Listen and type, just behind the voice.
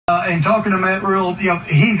and talking to Matt Rule,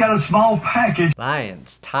 he's got a small package.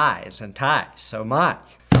 Lions, ties, and ties, so my.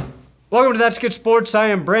 Welcome to That's Good Sports. I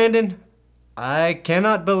am Brandon. I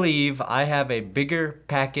cannot believe I have a bigger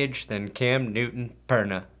package than Cam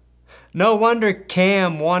Newton-Perna. No wonder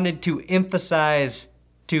Cam wanted to emphasize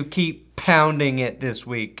to keep pounding it this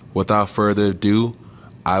week. Without further ado,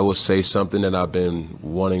 I will say something that I've been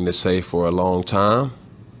wanting to say for a long time.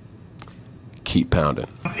 Keep pounding.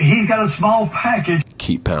 He's got a small package.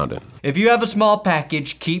 Keep pounding. If you have a small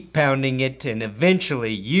package, keep pounding it, and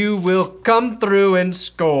eventually you will come through and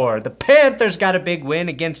score. The Panthers got a big win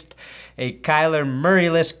against a Kyler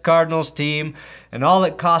Murray-less Cardinals team, and all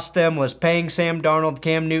it cost them was paying Sam Darnold,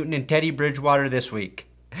 Cam Newton, and Teddy Bridgewater this week.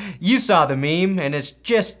 You saw the meme, and it's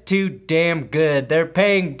just too damn good. They're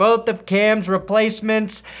paying both of Cam's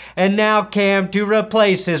replacements, and now Cam to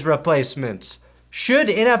replace his replacements. Should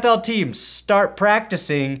NFL teams start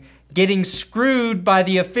practicing getting screwed by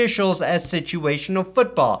the officials as situational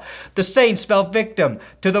football? The Saints fell victim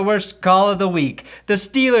to the worst call of the week. The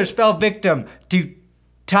Steelers fell victim to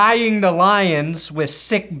tying the Lions with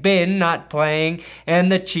sick Ben not playing,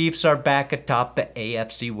 and the Chiefs are back atop the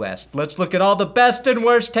AFC West. Let's look at all the best and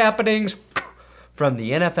worst happenings from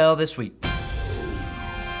the NFL this week.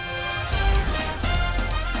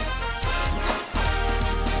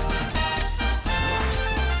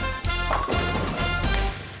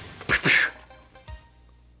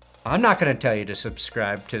 I'm not going to tell you to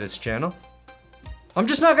subscribe to this channel. I'm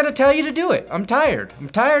just not going to tell you to do it. I'm tired. I'm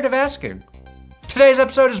tired of asking. Today's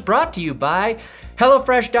episode is brought to you by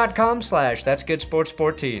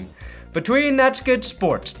HelloFresh.com/That'sGoodSports14. Between That's Good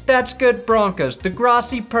Sports, That's Good Broncos, The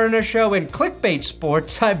Grossi Perna Show, and Clickbait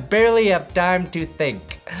Sports, I barely have time to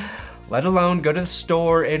think, let alone go to the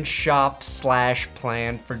store and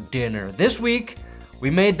shop/plan for dinner. This week, we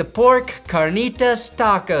made the pork carnitas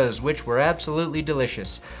tacos, which were absolutely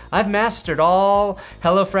delicious. I've mastered all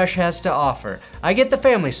HelloFresh has to offer. I get the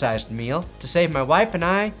family-sized meal to save my wife and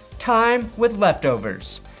I time with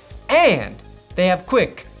leftovers. And they have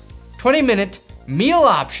quick 20-minute meal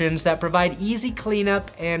options that provide easy cleanup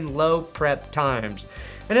and low prep times.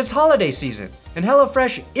 And it's holiday season, and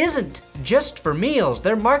HelloFresh isn't just for meals.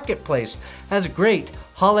 Their marketplace has great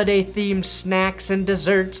holiday-themed snacks and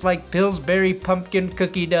desserts like Pillsbury pumpkin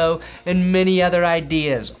cookie dough and many other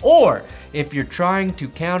ideas. Or, if you're trying to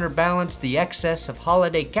counterbalance the excess of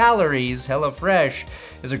holiday calories, HelloFresh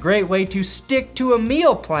is a great way to stick to a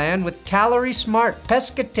meal plan with calorie-smart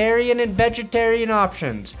pescatarian and vegetarian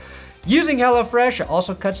options. Using HelloFresh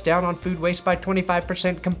also cuts down on food waste by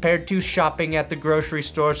 25% compared to shopping at the grocery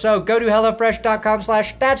store. So go to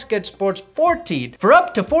HelloFresh.com/That'sGoodSports14 for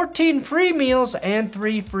up to 14 free meals and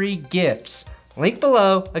 3 free gifts. Link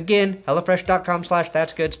below. Again,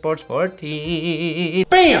 HelloFresh.com/That'sGoodSports14.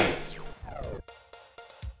 BAM!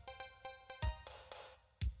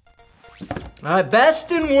 All right,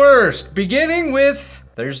 best and worst, beginning with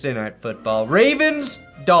Thursday Night Football. Ravens,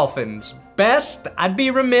 Dolphins. Best, I'd be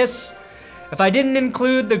remiss if I didn't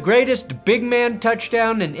include the greatest big man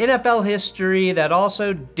touchdown in NFL history that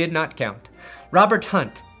also did not count. Robert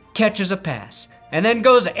Hunt catches a pass and then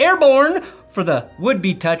goes airborne for the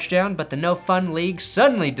would-be touchdown, but the no-fun league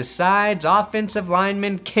suddenly decides offensive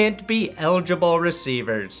linemen can't be eligible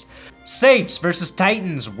receivers. Saints versus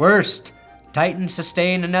Titans, worst. Titans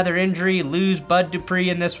sustain another injury, lose Bud Dupree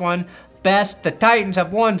in this one. Best, the Titans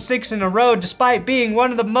have won 6 in a row despite being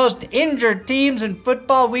one of the most injured teams in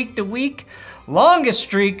football week to week. Longest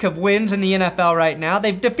streak of wins in the NFL right now.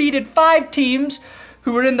 They've defeated 5 teams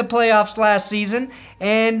who were in the playoffs last season,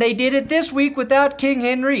 and they did it this week without King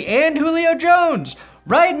Henry and Julio Jones.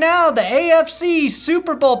 Right now, the AFC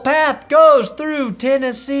Super Bowl path goes through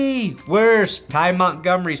Tennessee. Worst, Ty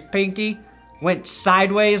Montgomery's pinky went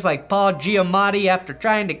sideways like Paul Giamatti after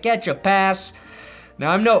trying to catch a pass.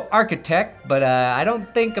 Now, I'm no architect, but I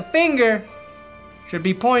don't think a finger should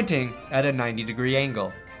be pointing at a 90-degree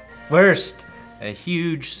angle. Worst, a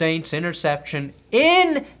huge Saints interception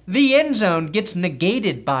in the end zone gets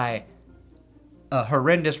negated by a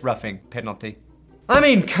horrendous roughing penalty. I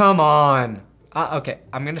mean, come on. Okay,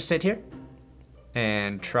 I'm gonna sit here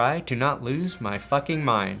and try to not lose my fucking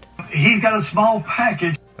mind. He's got a small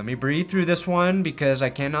package. Let me breathe through this one because I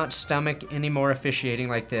cannot stomach any more officiating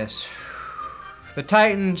like this. The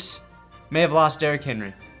Titans may have lost Derrick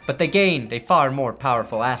Henry, but they gained a far more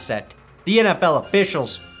powerful asset. The NFL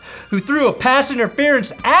officials, who threw a pass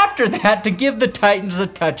interference after that to give the Titans a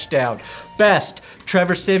touchdown. Best,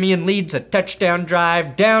 Trevor Siemian leads a touchdown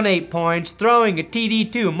drive, down 8 points, throwing a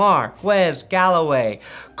TD to Marquez Callaway.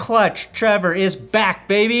 Clutch, Trevor is back,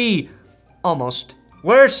 baby. Almost.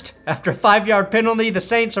 Worst, after a 5-yard penalty, the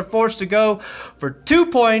Saints are forced to go for 2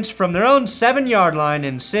 points from their own 7-yard line,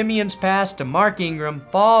 and Simeon's pass to Mark Ingram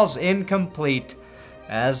falls incomplete,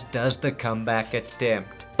 as does the comeback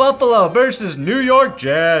attempt. Buffalo versus New York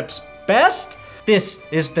Jets. Best? This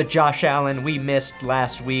is the Josh Allen we missed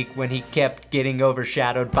last week when he kept getting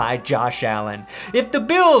overshadowed by Josh Allen. If the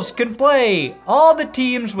Bills can play all the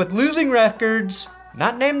teams with losing records,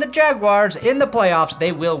 not named the Jaguars, in the playoffs,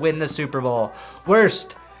 they will win the Super Bowl.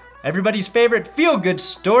 Worst, everybody's favorite feel-good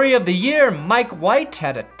story of the year, Mike White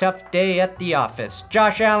had a tough day at the office.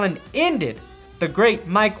 Josh Allen ended the great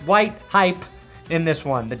Mike White hype in this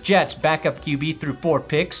one. The Jets' backup QB threw 4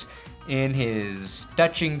 picks in his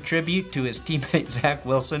touching tribute to his teammate Zach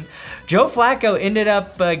Wilson. Joe Flacco ended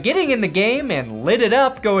up getting in the game and lit it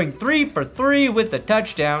up, going 3 for 3 with a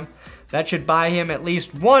touchdown. That should buy him at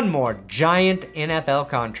least one more giant NFL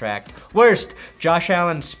contract. Worst, Josh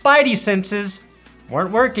Allen's spidey senses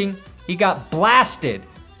weren't working. He got blasted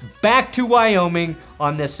back to Wyoming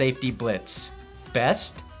on the safety blitz.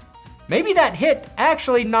 Best, maybe that hit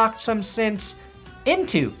actually knocked some sense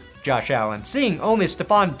into Josh Allen, seeing only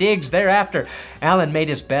Stephon Diggs thereafter. Allen made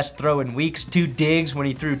his best throw in weeks to Diggs when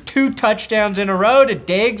he threw 2 touchdowns in a row to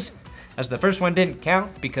Diggs, as the first one didn't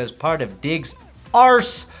count because part of Diggs'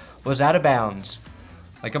 arse was out of bounds,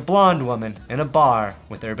 like a blonde woman in a bar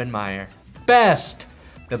with Urban Meyer. Best,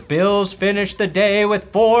 the Bills finished the day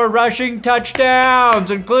with 4 rushing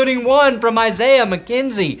touchdowns, including 1 from Isaiah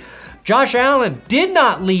McKenzie. Josh Allen did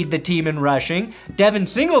not lead the team in rushing. Devin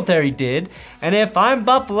Singletary did. And if I'm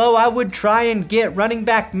Buffalo, I would try and get running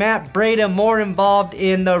back Matt Breida more involved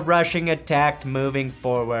in the rushing attack moving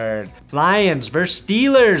forward. Lions versus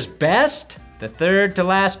Steelers. Best, the 3rd to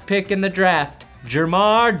last pick in the draft.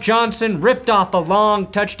 Jermar Johnson ripped off a long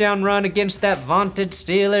touchdown run against that vaunted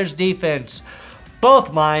Steelers defense.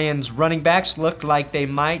 Both Lions running backs looked like they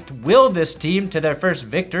might will this team to their first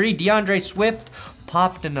victory. DeAndre Swift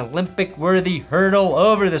popped an Olympic-worthy hurdle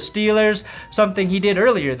over the Steelers, something he did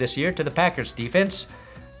earlier this year to the Packers defense.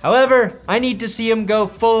 However, I need to see him go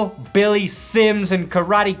full Billy Sims and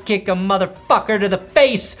karate kick a motherfucker to the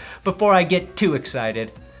face before I get too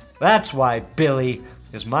excited. That's why Billy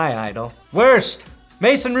is my idol. Worst,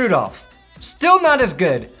 Mason Rudolph. Still not as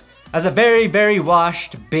good as a very, very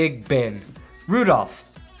washed Big Ben. Rudolph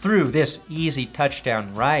threw this easy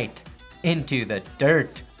touchdown right into the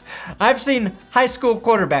dirt. I've seen high school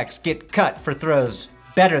quarterbacks get cut for throws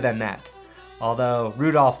better than that. Although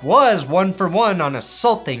Rudolph was 1 for 1 on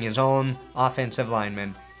assaulting his own offensive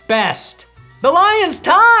lineman. Best, the Lions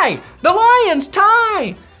tie! The Lions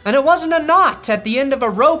tie! And it wasn't a knot at the end of a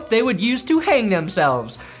rope they would use to hang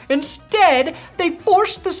themselves. Instead, they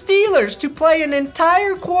forced the Steelers to play an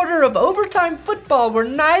entire quarter of overtime football where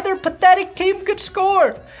neither pathetic team could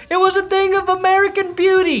score. It was a thing of American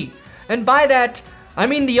Beauty. And by that, I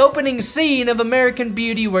mean the opening scene of American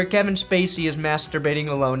Beauty where Kevin Spacey is masturbating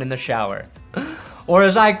alone in the shower. Or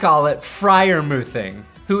as I call it, Freiermuthing,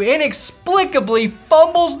 who inexplicably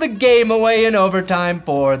fumbles the game away in overtime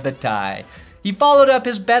for the tie. He followed up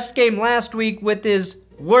his best game last week with his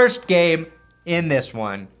worst game in this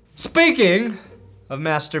one. Speaking of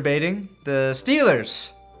masturbating, the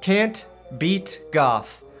Steelers can't beat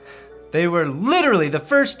Goff. They were literally the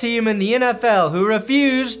first team in the NFL who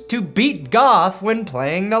refused to beat Goff when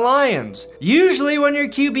playing the Lions. Usually when your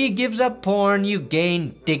QB gives up porn, you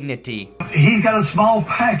gain dignity. He's got a small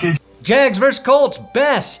package. Jags vs. Colts.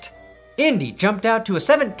 Best, Indy jumped out to a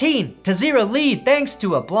 17-0 lead thanks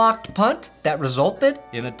to a blocked punt that resulted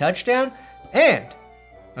in a touchdown and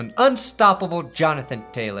an unstoppable Jonathan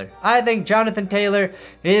Taylor. I think Jonathan Taylor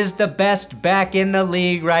is the best back in the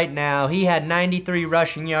league right now. He had 93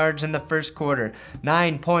 rushing yards in the first quarter,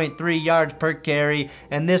 9.3 yards per carry,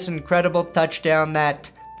 and this incredible touchdown that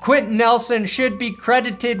Quentin Nelson should be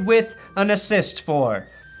credited with an assist for.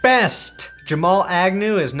 Best, Jamal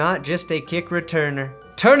Agnew is not just a kick returner.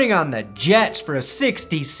 Turning on the Jets for a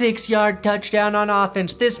 66-yard touchdown on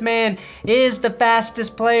offense. This man is the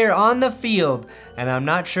fastest player on the field, and I'm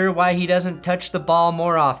not sure why he doesn't touch the ball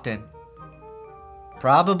more often.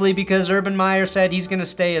 Probably because Urban Meyer said he's going to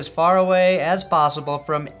stay as far away as possible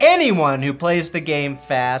from anyone who plays the game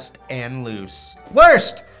fast and loose.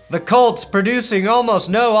 Worst, the Colts producing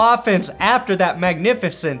almost no offense after that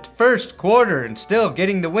magnificent first quarter and still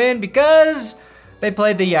getting the win because they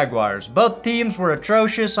played the Jaguars. Both teams were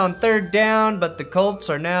atrocious on third down, but the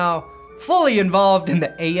Colts are now fully involved in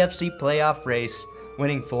the AFC playoff race,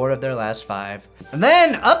 winning 4 of their last 5. And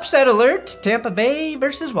then, upset alert, Tampa Bay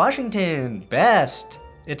versus Washington. Best,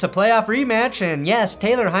 it's a playoff rematch, and yes,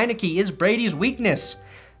 Taylor Heinicke is Brady's weakness.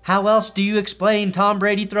 How else do you explain Tom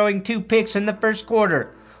Brady throwing 2 picks in the first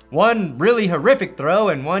quarter? One really horrific throw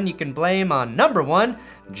and one you can blame on number 1,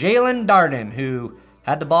 Jalen Darden, who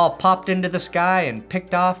had the ball popped into the sky and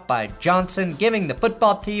picked off by Johnson, giving the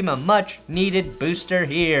football team a much-needed booster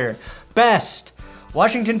here. Best,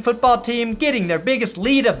 Washington football team getting their biggest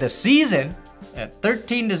lead of the season at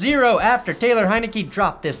 13-0 after Taylor Heinicke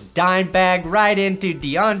dropped this dime bag right into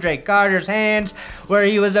DeAndre Carter's hands, where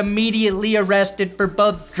he was immediately arrested for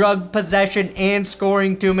both drug possession and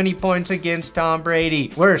scoring too many points against Tom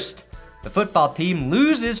Brady. Worst, the football team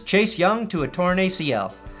loses Chase Young to a torn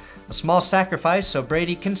ACL. A small sacrifice so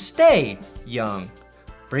Brady can stay young.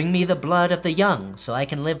 Bring me the blood of the young so I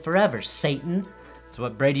can live forever, Satan. That's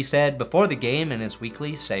what Brady said before the game in his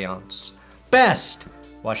weekly seance. Best,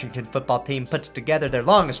 Washington football team puts together their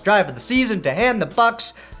longest drive of the season to hand the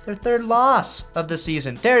Bucs their 3rd loss of the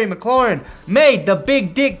season. Terry McLaurin made the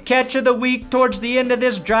big dick catch of the week towards the end of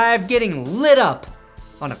this drive, getting lit up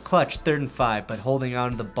on a clutch 3rd and 5, but holding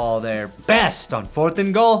on to the ball there. Best, on 4th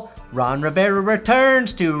and goal, Ron Rivera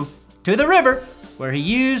returns to the river, where he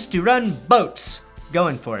used to run boats,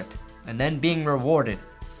 going for it, and then being rewarded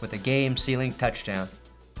with a game-sealing touchdown.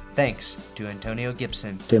 Thanks to Antonio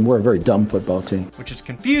Gibson. And we're a very dumb football team. Which is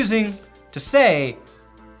confusing to say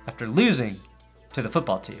after losing to the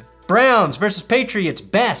football team. Browns versus Patriots.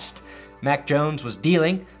 Best, Mac Jones was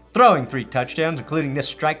dealing, throwing 3 touchdowns, including this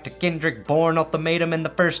strike to Kendrick Bourne ultimatum in the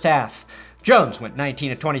first half. Jones went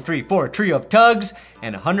 19-23 for a trio of tugs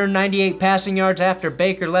and 198 passing yards after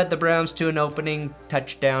Baker led the Browns to an opening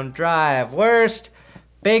touchdown drive. Worst,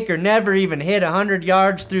 Baker never even hit 100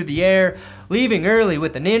 yards through the air, leaving early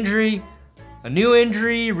with an injury, a new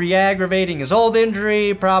injury, re-aggravating his old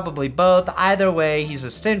injury, probably both. Either way, he's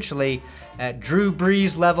essentially at Drew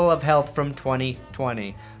Brees' level of health from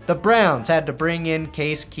 2020. The Browns had to bring in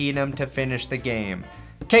Case Keenum to finish the game.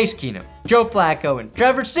 Case Keenum, Joe Flacco, and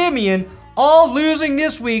Trevor Siemian all losing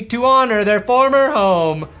this week to honor their former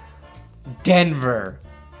home, Denver.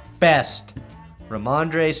 Best,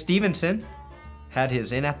 Ramondre Stevenson had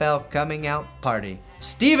his NFL coming out party.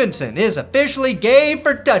 Stevenson is officially game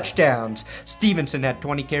for touchdowns. Stevenson had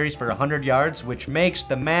 20 carries for 100 yards, which makes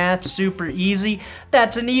the math super easy.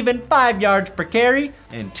 That's an even 5 yards per carry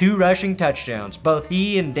and 2 rushing touchdowns. Both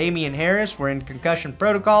he and Damian Harris were in concussion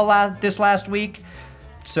protocol this last week,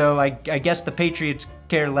 so I guess the Patriots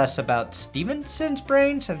care less about Stevenson's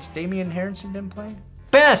brain since Damian Harris didn't play.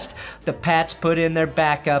 Best, the Pats put in their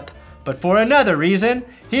backup, but for another reason.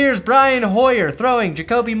 Here's Brian Hoyer throwing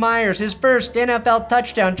Jacoby Myers his first NFL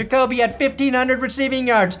touchdown. Jacoby had 1,500 receiving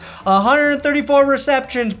yards, 134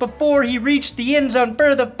 receptions before he reached the end zone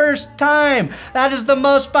for the first time. That is the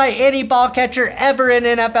most by any ball catcher ever in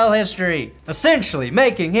NFL history, essentially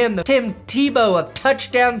making him the Tim Tebow of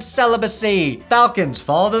touchdown celibacy. Falcons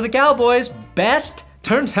fall to the Cowboys. Best,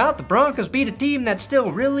 turns out the Broncos beat a team that's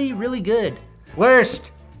still really, really good.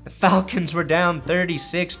 Worst, the Falcons were down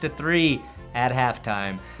 36-3 at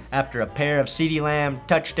halftime after a pair of CeeDee Lamb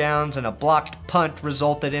touchdowns and a blocked punt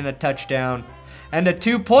resulted in a touchdown. And a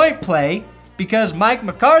 2-point play because Mike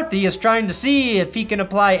McCarthy is trying to see if he can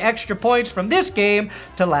apply extra points from this game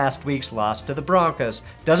to last week's loss to the Broncos.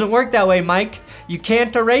 Doesn't work that way, Mike. You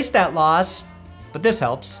can't erase that loss, but this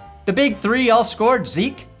helps. The big 3 all scored: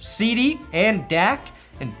 Zeke, CeeDee, and Dak.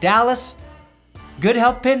 And Dallas, good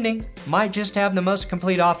health pending, might just have the most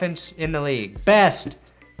complete offense in the league. Best,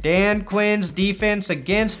 Dan Quinn's defense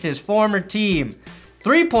against his former team.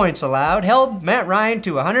 3 points allowed, held Matt Ryan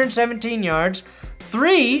to 117 yards,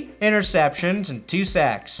 3 interceptions, and 2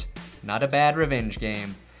 sacks. Not a bad revenge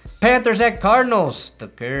game. Panthers at Cardinals, the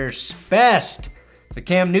curse. Best, the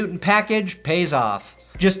Cam Newton package pays off.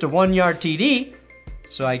 Just a 1-yard TD,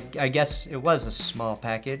 so I guess it was a small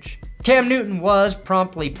package. Cam Newton was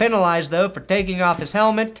promptly penalized, though, for taking off his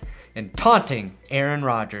helmet and taunting Aaron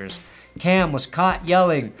Rodgers. Cam was caught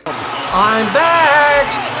yelling, "I'm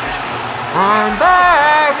vexed! I'm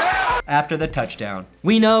vexed!" after the touchdown.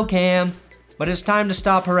 We know, Cam, but it's time to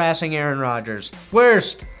stop harassing Aaron Rodgers.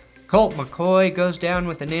 Worst, Colt McCoy goes down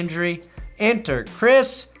with an injury. Enter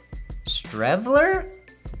Chris Streveler?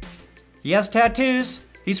 He has tattoos.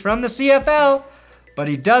 He's from the CFL, but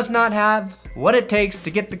he does not have what it takes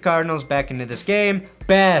to get the Cardinals back into this game.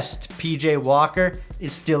 Best, PJ Walker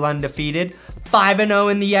is still undefeated.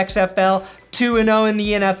 5-0 in the XFL, 2-0 in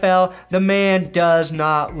the NFL. The man does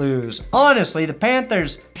not lose. Honestly, the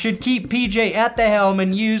Panthers should keep PJ at the helm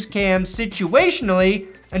and use Cam situationally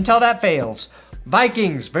until that fails.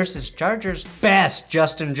 Vikings versus Chargers. Best,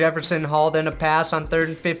 Justin Jefferson hauled in a pass on 3rd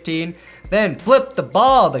and 15, then flipped the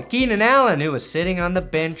ball to Keenan Allen, who was sitting on the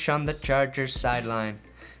bench on the Chargers sideline.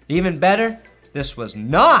 Even better, This was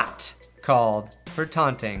not called for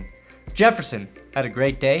taunting. Jefferson had a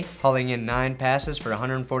great day, hauling in 9 passes for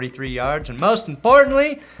 143 yards, and most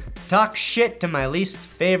importantly, talked shit to my least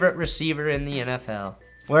favorite receiver in the NFL.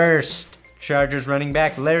 Worst. Chargers running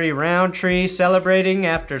back Larry Roundtree celebrating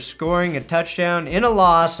after scoring a touchdown in a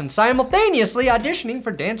loss and simultaneously auditioning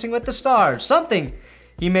for Dancing with the Stars, something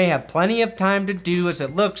he may have plenty of time to do as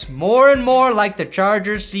it looks more and more like the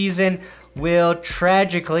Chargers season will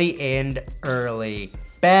tragically end early.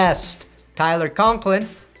 Best. Tyler Conklin,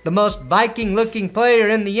 the most Viking-looking player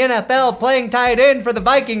in the NFL, playing tight end for the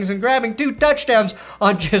Vikings and grabbing 2 touchdowns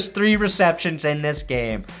on just 3 receptions in this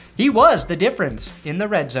game. He was the difference in the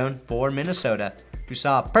red zone for Minnesota, who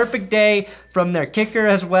saw a perfect day from their kicker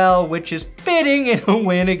as well, which is fitting in a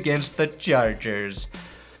win against the Chargers.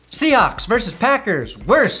 Seahawks versus Packers,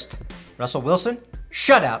 worst. Russell Wilson,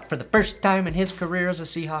 shutout for the first time in his career as a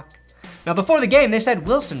Seahawk. Now before the game, they said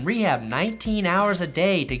Wilson rehabbed 19 hours a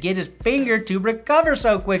day to get his finger to recover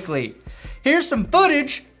so quickly. Here's some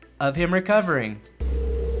footage of him recovering.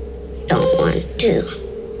 Don't want to.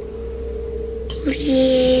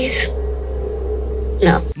 Please.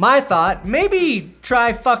 No. My thought, maybe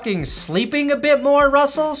try fucking sleeping a bit more,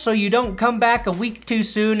 Russell, so you don't come back a week too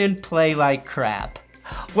soon and play like crap.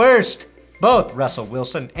 Worst. Both Russell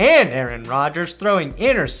Wilson and Aaron Rodgers throwing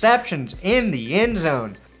interceptions in the end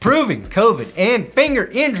zone, proving COVID and finger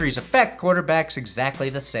injuries affect quarterbacks exactly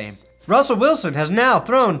the same. Russell Wilson has now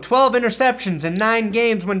thrown 12 interceptions in 9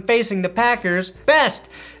 games when facing the Packers. Best.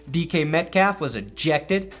 DK Metcalf was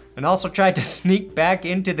ejected and also tried to sneak back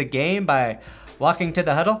into the game by walking to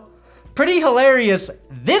the huddle. Pretty hilarious.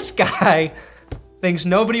 This guy thinks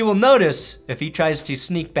nobody will notice if he tries to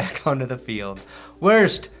sneak back onto the field.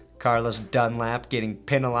 Worst. Carlos Dunlap getting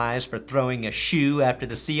penalized for throwing a shoe after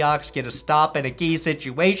the Seahawks get a stop in a key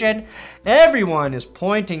situation. Everyone is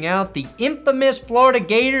pointing out the infamous Florida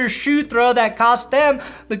Gators shoe throw that cost them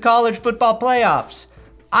the college football playoffs.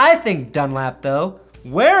 I think Dunlap, though,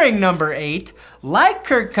 wearing number 8, like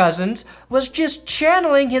Kirk Cousins, was just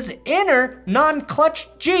channeling his inner non-clutch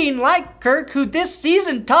gene like Kirk, who this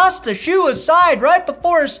season tossed the shoe aside right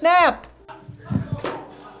before a snap.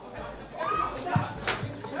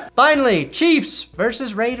 Finally, Chiefs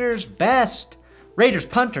versus Raiders. Best. Raiders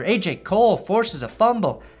punter AJ Cole forces a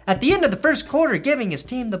fumble at the end of the first quarter, giving his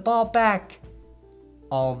team the ball back.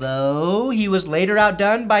 Although he was later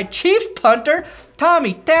outdone by Chiefs punter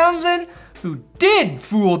Tommy Townsend, who did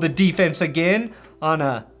fool the defense again on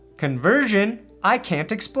a conversion I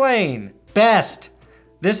can't explain. Best.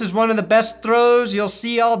 This is one of the best throws you'll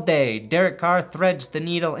see all day. Derek Carr threads the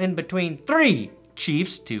needle in between 3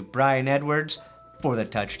 Chiefs to Bryan Edwards for the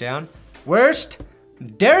touchdown. Worst,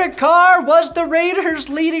 Derek Carr was the Raiders'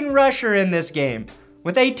 leading rusher in this game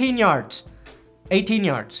with 18 yards. 18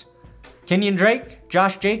 yards. Kenyon Drake,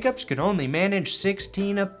 Josh Jacobs could only manage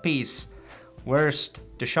 16 apiece. Worst,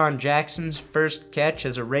 Deshaun Jackson's first catch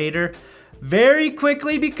as a Raider very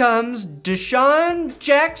quickly becomes Deshaun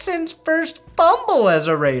Jackson's first fumble as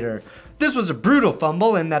a Raider. This was a brutal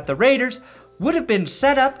fumble in that the Raiders would have been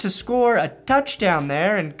set up to score a touchdown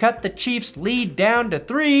there and cut the Chiefs' lead down to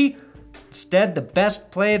 3. Instead, the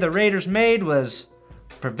best play the Raiders made was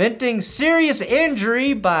preventing serious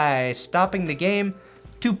injury by stopping the game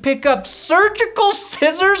to pick up surgical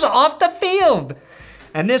scissors off the field.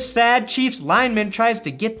 And this sad Chiefs lineman tries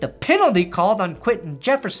to get the penalty called on Quentin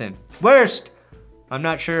Jefferson. Worst, I'm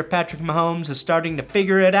not sure if Patrick Mahomes is starting to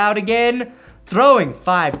figure it out again, throwing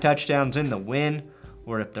 5 touchdowns in the win,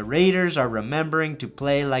 or if the Raiders are remembering to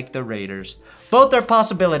play like the Raiders. Both are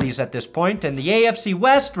possibilities at this point, and the AFC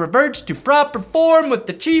West reverts to proper form with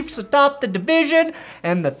the Chiefs atop the division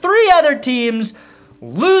and the 3 other teams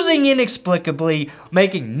losing inexplicably,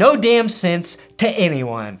 making no damn sense to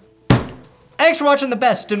anyone. Thanks for watching the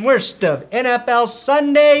best and worst of NFL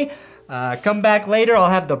Sunday. Come back later, I'll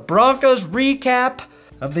have the Broncos recap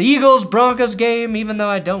of the Eagles-Broncos game. Even though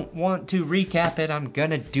I don't want to recap it, I'm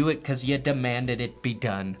gonna do it because you demanded it be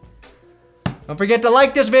done. Don't forget to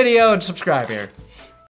like this video and subscribe here.